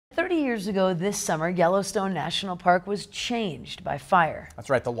30 years ago this summer, Yellowstone National Park was changed by fire. That's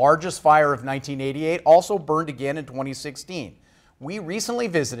right. The largest fire of 1988 also burned again in 2016. We recently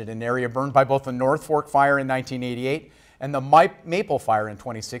visited an area burned by both the North Fork fire in 1988 and the Maple fire in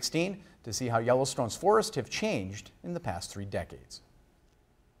 2016 to see how Yellowstone's forests have changed in the past 3 decades.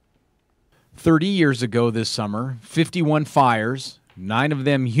 30 years ago this summer, 51 fires, 9 of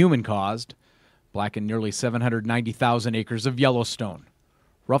them human-caused, blackened nearly 790,000 acres of Yellowstone,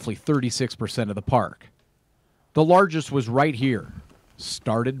 roughly 36% of the park. The largest was right here,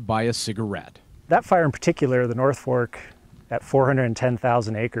 started by a cigarette. That fire in particular, the North Fork, at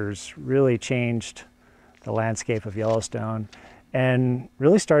 410,000 acres, really changed the landscape of Yellowstone and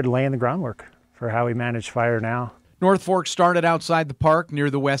really started laying the groundwork for how we manage fire now. North Fork started outside the park near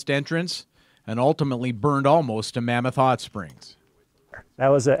the west entrance and ultimately burned almost to Mammoth Hot Springs. That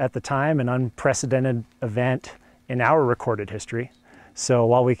was, at the time, an unprecedented event in our recorded history. So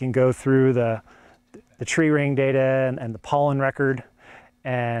while we can go through the tree ring data and the pollen record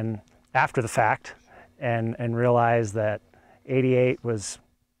and after the fact and realize that 88 was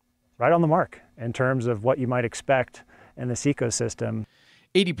right on the mark in terms of what you might expect in this ecosystem.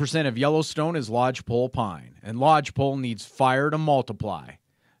 80% of Yellowstone is lodgepole pine, and lodgepole needs fire to multiply.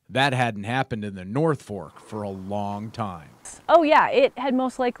 That hadn't happened in the North Fork for a long time. Oh yeah, it had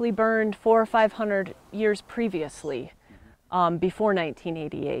most likely burned 400 or 500 years previously, before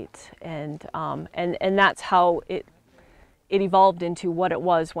 1988, and that's how it evolved into what it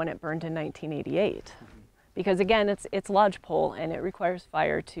was when it burned in 1988. Because again, it's lodgepole and it requires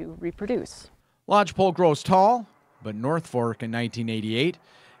fire to reproduce. Lodgepole grows tall, but North Fork in 1988,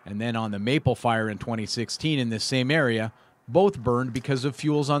 and then on the Maple fire in 2016 in this same area, both burned because of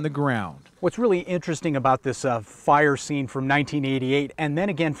fuels on the ground. What's really interesting about this fire scene from 1988 and then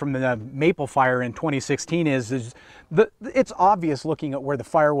again from the Maple fire in 2016 is it's obvious looking at where the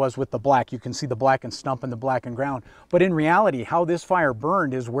fire was with the black. You can see the blackened stump and the blackened ground. But in reality, how this fire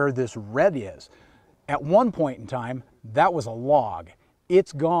burned is where this red is. At one point in time, that was a log.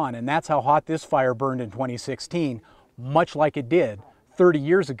 It's gone, and that's how hot this fire burned in 2016, much like it did 30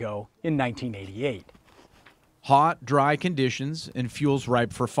 years ago in 1988. Hot, dry conditions and fuels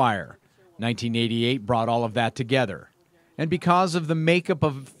ripe for fire. 1988 brought all of that together. And because of the makeup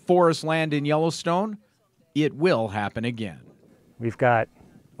of forest land in Yellowstone, it will happen again. We've got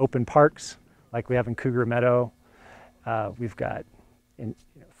open parks like we have in Cougar Meadow. We've got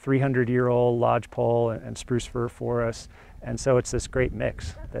 300-year-old lodgepole and spruce fir forests. And so it's this great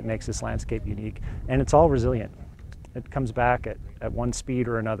mix that makes this landscape unique. And it's all resilient. It comes back at one speed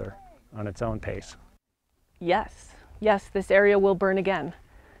or another on its own pace. Yes, this area will burn again,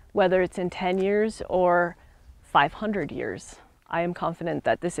 whether it's in 10 years or 500 years. I am confident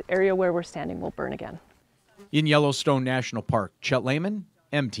that this area where we're standing will burn again. In Yellowstone National Park, Chet Lehman,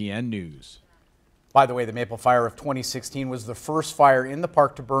 MTN News. By the way, the Maple fire of 2016 was the first fire in the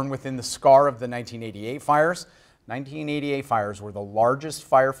park to burn within the scar of the 1988 fires. 1988 fires were the largest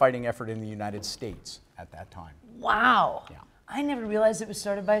firefighting effort in the United States at that time. Wow. Yeah. I never realized it was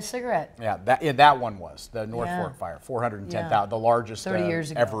started by a cigarette. Yeah, that one was the North Fork fire, 410,000, the largest 30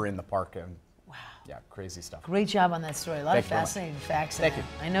 years ago. ever in the park. And, wow. Yeah, crazy stuff. Great job on that story. A lot of fascinating facts. Thank you.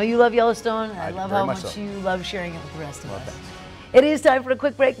 I know you love Yellowstone. I love how much you love sharing it with the rest of us. It is time for a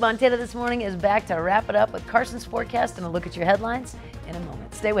quick break. Montana This Morning is back to wrap it up with Carson's forecast and a look at your headlines in a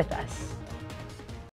moment. Stay with us.